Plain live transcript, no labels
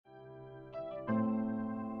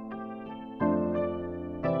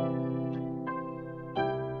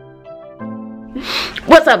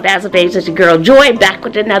What's up, Bazzle babes? It's your girl Joy back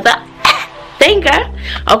with another thinker.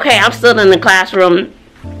 Okay, I'm still in the classroom.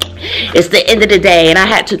 It's the end of the day and I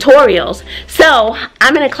had tutorials. So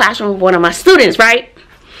I'm in a classroom with one of my students, right?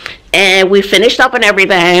 And we finished up and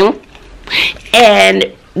everything.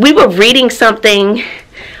 And we were reading something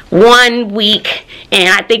one week, and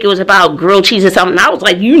I think it was about grilled cheese or something. I was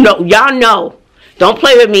like, y'all know. Don't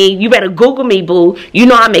play with me. You better Google me, boo. You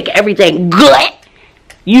know I make everything good.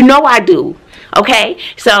 You know I do. Okay?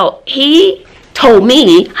 So he told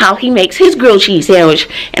me how he makes his grilled cheese sandwich.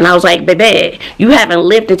 And I was like, baby, you haven't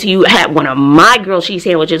lived until you had one of my grilled cheese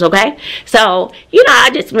sandwiches, okay? So,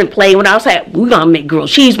 I just been playing when I was like, we're going to make grilled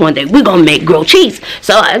cheese one day. We're going to make grilled cheese.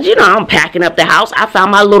 So, I'm packing up the house. I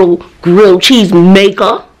found my little grilled cheese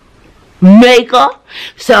maker.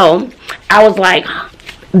 So, I was like,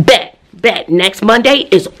 bet. Next Monday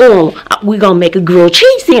is on. We're going to make a grilled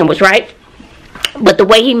cheese sandwich, right? But the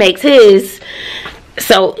way he makes his,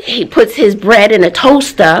 so he puts his bread in a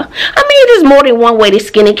toaster. I mean, there's more than one way to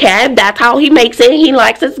skin a cat. That's how he makes it. He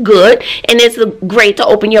likes it's good. And it's great to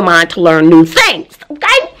open your mind to learn new things.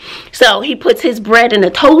 Okay? So he puts his bread in a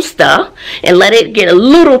toaster and let it get a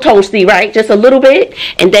little toasty, right? Just a little bit.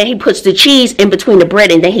 And then he puts the cheese in between the bread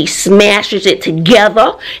and then he smashes it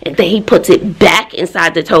together. And then he puts it back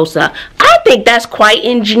inside the toaster. I think that's quite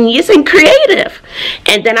ingenious and creative.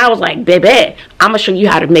 And then I was like, baby, I'm going to show you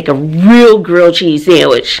how to make a real grilled cheese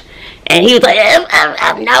sandwich. And he was like,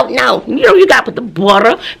 no. You got to put the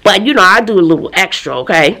butter. But, I do a little extra,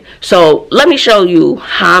 okay? So let me show you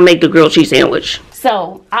how I make the grilled cheese sandwich.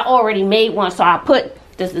 So I already made one. So I put,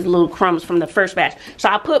 this is little crumbs from the first batch. So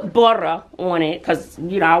I put butter on it because,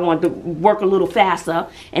 I wanted to work a little faster.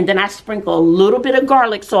 And then I sprinkle a little bit of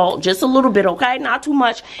garlic salt, just a little bit, okay? Not too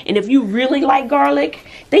much. And if you really like garlic,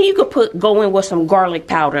 then you could go in with some garlic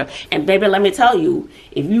powder. And baby, let me tell you,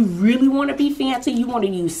 if you really want to be fancy, you want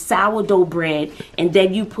to use sourdough bread. And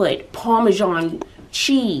then you put Parmesan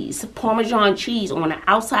cheese on the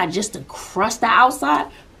outside just to crust the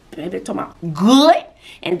outside. Baby, talking about good.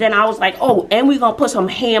 And then I was like, oh, and we're going to put some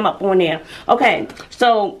ham up on there. Okay,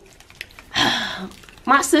 so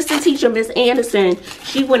my assistant teacher, Miss Anderson,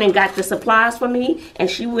 she went and got the supplies for me. And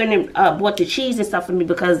she went and bought the cheese and stuff for me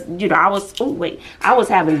because, I was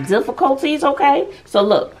having difficulties, okay? So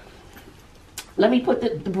look, let me put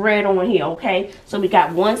the bread on here, okay? So we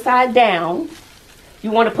got one side down.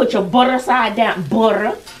 You want to put your butter side down.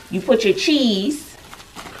 Butter. You put your cheese,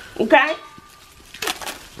 okay?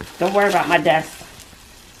 Don't worry about my desk.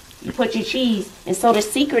 You put your cheese. And so the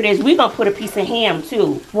secret is we're going to put a piece of ham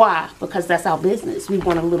too. Why? Because that's our business. We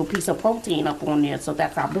want a little piece of protein up on there. So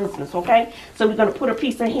that's our business, okay? So we're going to put a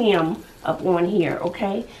piece of ham up on here,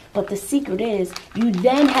 okay? But the secret is you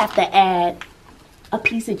then have to add a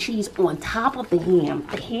piece of cheese on top of the ham.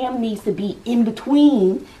 The ham needs to be in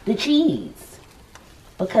between the cheese.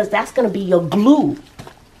 Because that's going to be your glue.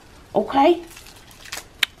 Okay?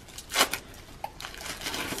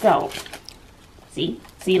 So, see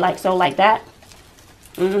like so, like that.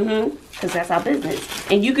 Because that's our business.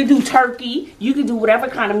 And you can do turkey. You can do whatever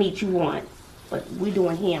kind of meat you want. But we're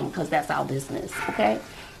doing ham because that's our business. Okay?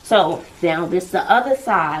 So, now this is the other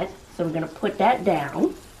side. So, we're going to put that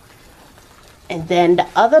down. And then the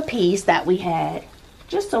other piece that we had,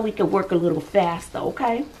 just so we can work a little faster,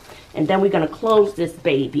 okay? And then we're going to close this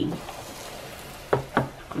baby.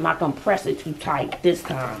 I'm not going to press it too tight this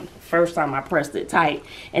time. First time I pressed it tight.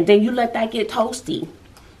 And then you let that get toasty.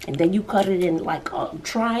 And then you cut it in like a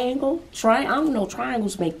triangle. I don't know,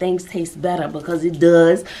 triangles make things taste better because it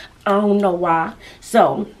does. I don't know why.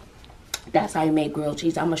 So, that's how you make grilled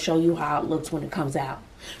cheese. I'm going to show you how it looks when it comes out.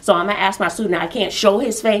 So, I'm going to ask my student. I can't show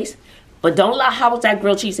his face. But don't lie. How was that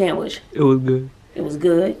grilled cheese sandwich? It was good. It was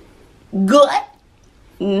good? Good?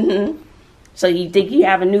 So you think you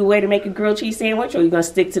have a new way to make a grilled cheese sandwich, or you gonna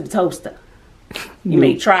stick to the toaster? You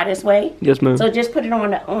may try this way. Yes, ma'am. So just put it in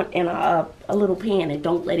a little pan and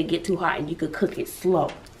don't let it get too hot, and you could cook it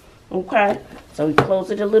slow. Okay. So we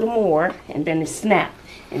close it a little more, and then it snap.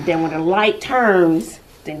 And then when the light turns,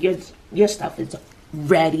 then your stuff is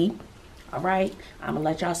ready. All right. I'm gonna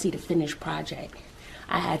let y'all see the finished project.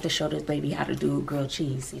 I had to show this baby how to do grilled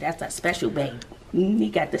cheese. See, that's a special baby. He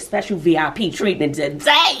got the special VIP treatment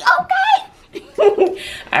today. Okay.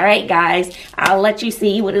 All right, guys. I'll let you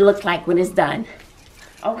see what it looks like when it's done.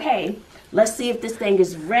 Okay. Let's see if this thing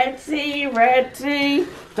is ready.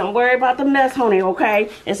 Don't worry about the mess, honey, okay?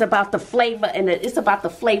 It's about the flavor and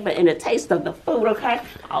the taste of the food, okay?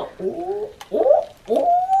 Oh, ooh.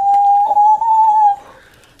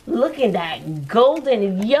 Look at that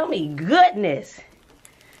golden, yummy goodness.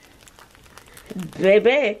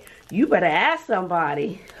 Baby, You better ask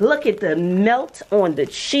somebody. Look at the melt on the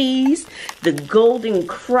cheese, the golden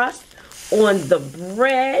crust on the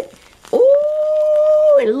bread.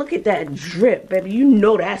 Ooh, and look at that drip, baby. You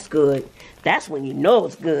know that's good. That's when you know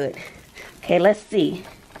it's good. Okay, let's see.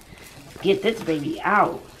 Get this baby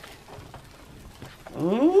out.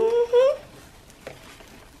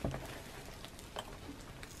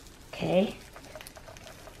 Okay.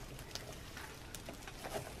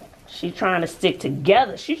 She's trying to stick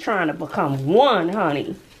together. She's trying to become one,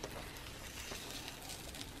 honey.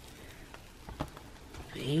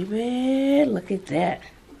 Baby, look at that.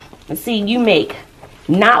 And see, you make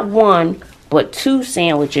not one, but 2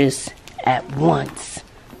 sandwiches at once.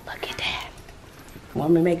 Look at that.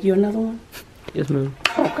 Want me to make you another one? Yes, ma'am.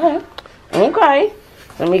 Okay. Okay.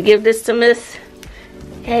 Let me give this to Miss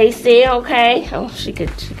Casey, okay? Oh, she could.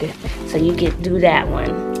 So you get do that one.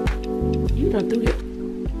 You done do it.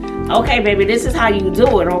 Okay, baby, this is how you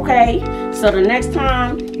do it, okay? So the next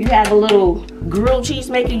time you have a little grilled cheese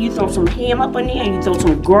maker, you throw some ham up in there and you throw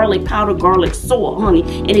some garlic powder, garlic salt, honey,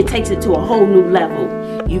 and it takes it to a whole new level.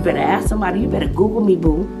 You better ask somebody. You better Google me,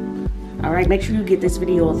 boo. All right, make sure you get this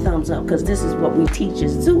video a thumbs up because this is what we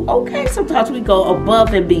teachers do, okay? Sometimes we go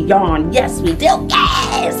above and beyond. Yes, we do.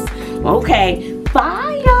 Yes! Okay, bye.